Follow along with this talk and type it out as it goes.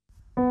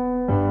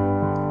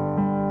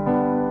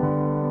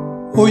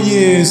Hoy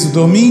es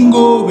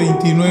domingo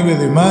 29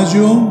 de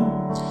mayo,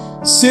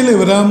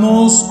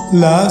 celebramos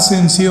la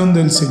ascensión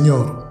del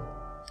Señor.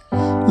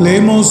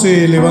 Leemos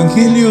el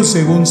Evangelio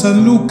según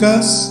San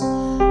Lucas,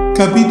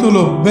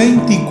 capítulo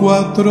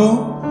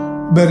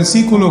 24,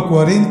 versículo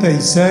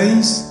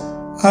 46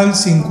 al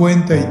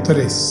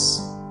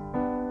 53.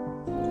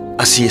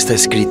 Así está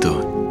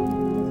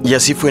escrito, y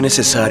así fue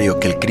necesario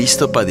que el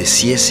Cristo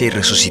padeciese y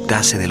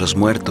resucitase de los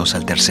muertos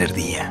al tercer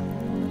día,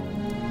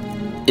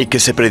 y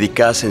que se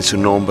predicase en su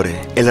nombre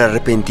el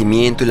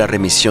arrepentimiento y la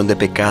remisión de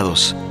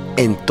pecados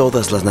en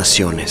todas las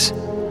naciones,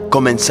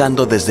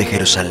 comenzando desde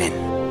Jerusalén.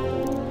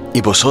 Y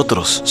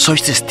vosotros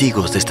sois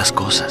testigos de estas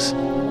cosas.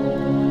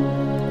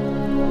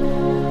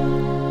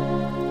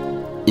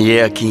 Y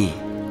he aquí,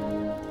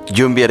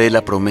 yo enviaré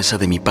la promesa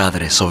de mi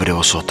Padre sobre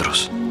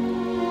vosotros.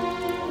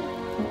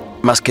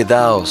 Mas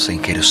quedaos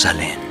en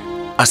Jerusalén,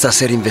 hasta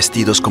ser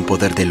investidos con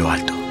poder de lo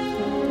alto.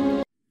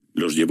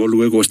 Los llevó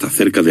luego hasta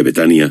cerca de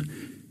Betania,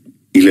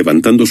 y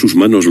levantando sus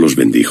manos los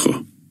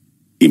bendijo.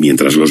 Y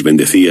mientras los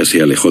bendecía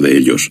se alejó de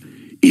ellos,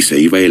 y se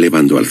iba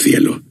elevando al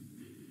cielo.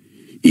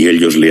 Y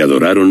ellos le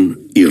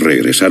adoraron, y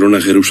regresaron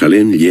a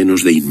Jerusalén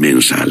llenos de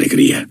inmensa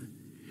alegría.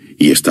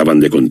 Y estaban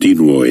de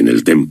continuo en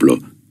el templo,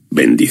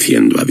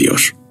 bendiciendo a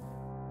Dios.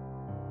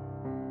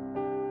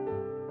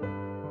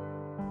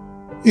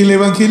 El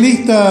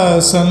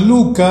evangelista San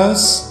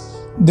Lucas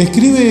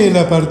describe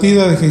la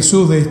partida de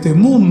Jesús de este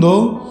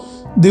mundo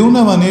de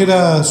una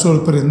manera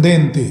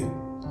sorprendente.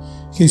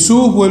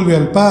 Jesús vuelve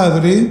al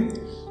Padre,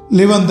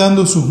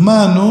 levantando sus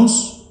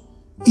manos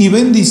y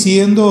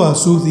bendiciendo a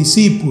sus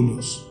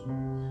discípulos.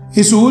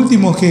 Es su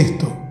último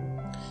gesto.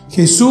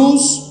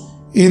 Jesús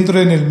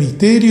entra en el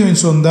misterio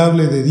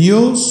insondable de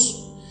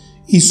Dios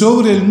y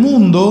sobre el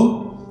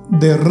mundo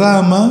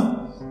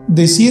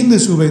desciende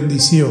su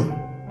bendición.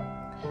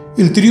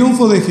 El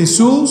triunfo de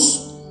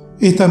Jesús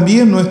es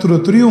también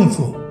nuestro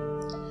triunfo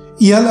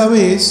y a la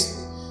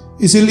vez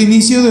es el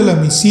inicio de la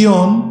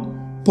misión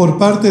por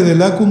parte de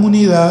la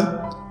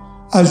comunidad,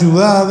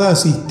 ayudada,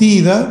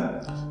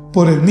 asistida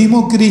por el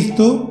mismo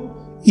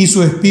Cristo y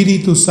su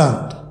Espíritu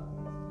Santo.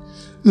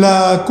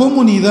 La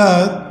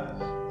comunidad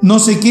no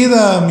se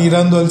queda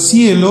mirando al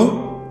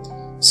cielo,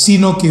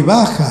 sino que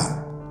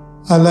baja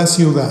a la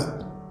ciudad.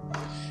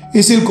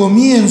 Es el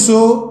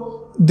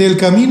comienzo del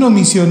camino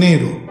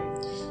misionero,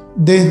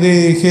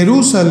 desde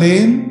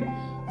Jerusalén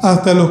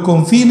hasta los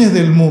confines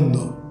del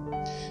mundo.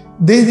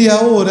 Desde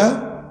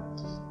ahora,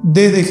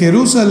 desde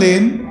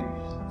Jerusalén,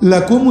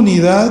 la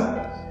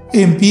comunidad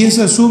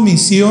empieza su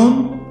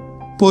misión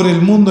por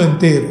el mundo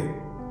entero.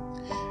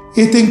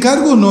 Este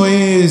encargo no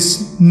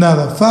es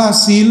nada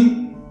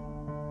fácil.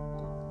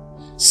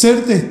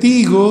 Ser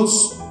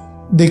testigos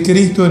de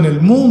Cristo en el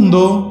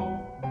mundo,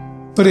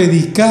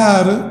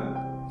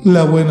 predicar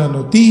la buena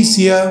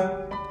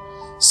noticia,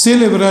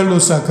 celebrar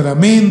los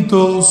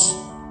sacramentos,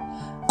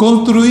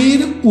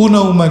 construir una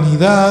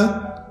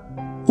humanidad,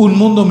 un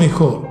mundo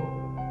mejor.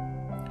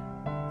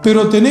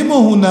 Pero tenemos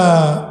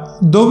una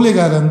doble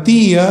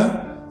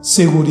garantía,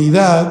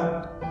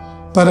 seguridad,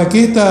 para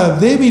que esta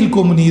débil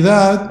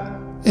comunidad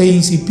e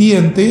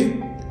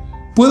incipiente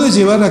pueda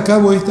llevar a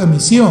cabo esta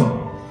misión.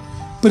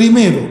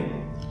 Primero,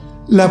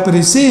 la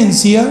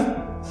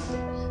presencia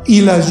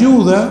y la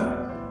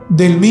ayuda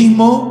del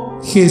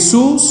mismo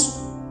Jesús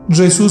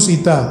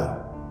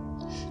resucitado,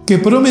 que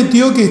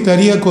prometió que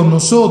estaría con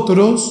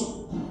nosotros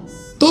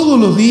todos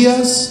los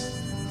días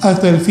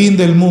hasta el fin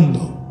del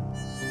mundo.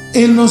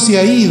 Él no se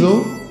ha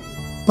ido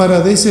para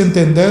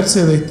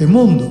desentenderse de este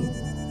mundo.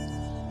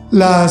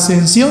 La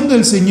ascensión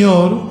del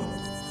Señor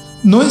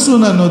no es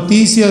una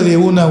noticia de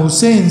una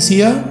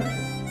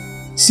ausencia,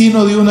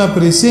 sino de una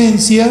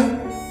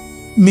presencia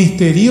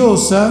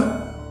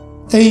misteriosa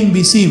e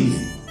invisible,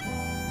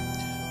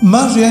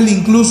 más real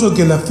incluso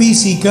que la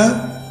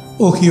física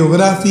o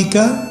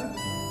geográfica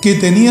que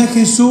tenía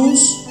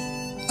Jesús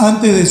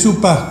antes de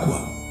su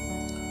Pascua.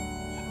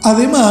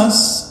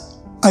 Además,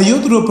 hay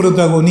otro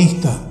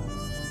protagonista,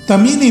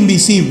 también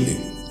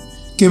invisible,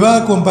 que va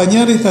a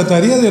acompañar esta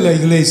tarea de la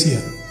Iglesia,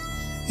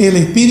 el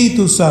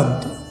Espíritu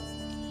Santo,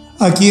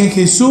 a quien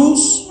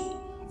Jesús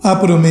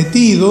ha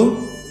prometido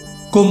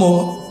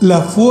como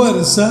la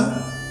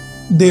fuerza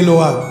de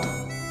lo alto.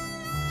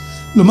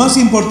 Lo más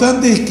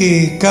importante es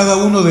que cada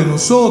uno de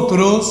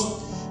nosotros,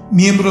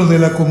 miembros de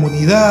la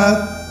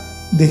comunidad,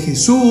 de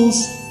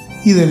Jesús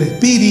y del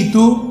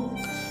Espíritu,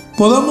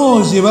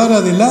 podamos llevar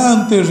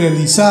adelante,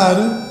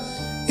 realizar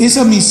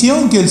esa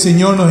misión que el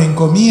Señor nos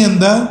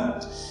encomienda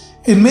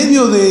en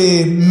medio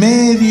de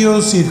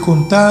medios,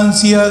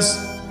 circunstancias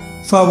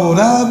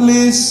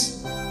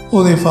favorables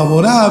o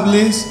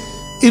desfavorables,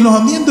 en los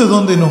ambientes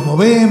donde nos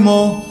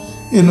movemos,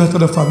 en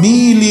nuestra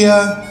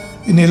familia,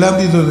 en el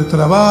ámbito de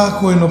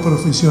trabajo, en lo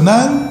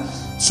profesional,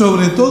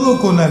 sobre todo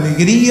con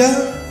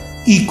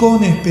alegría y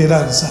con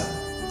esperanza.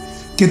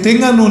 Que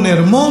tengan un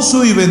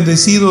hermoso y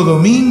bendecido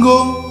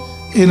domingo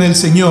en el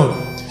Señor.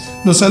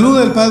 Nos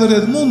saluda el Padre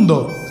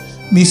Edmundo,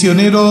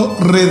 misionero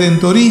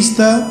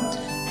redentorista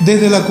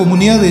desde la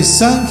comunidad de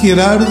San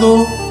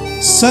Gerardo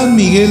San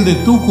Miguel de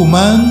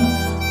Tucumán,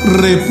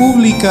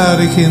 República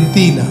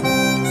Argentina.